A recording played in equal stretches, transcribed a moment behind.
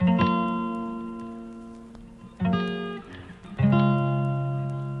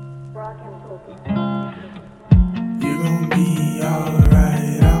You gon' be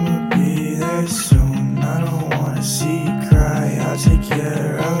alright, I'ma be there soon. I don't wanna see you cry, I'll take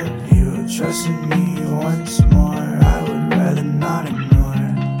care of you. Trust in me once more, I would rather not ignore,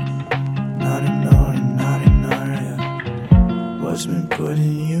 yeah. What's been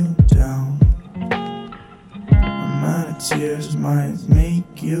putting you down? Amount of tears might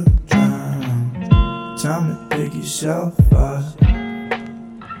make you drown. Time to pick yourself up.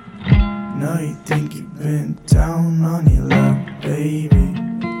 Know you think you've been down on your luck, baby.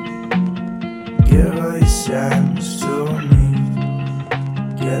 Give all your sadness to me.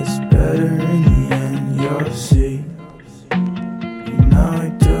 Gets better in the end, you'll see.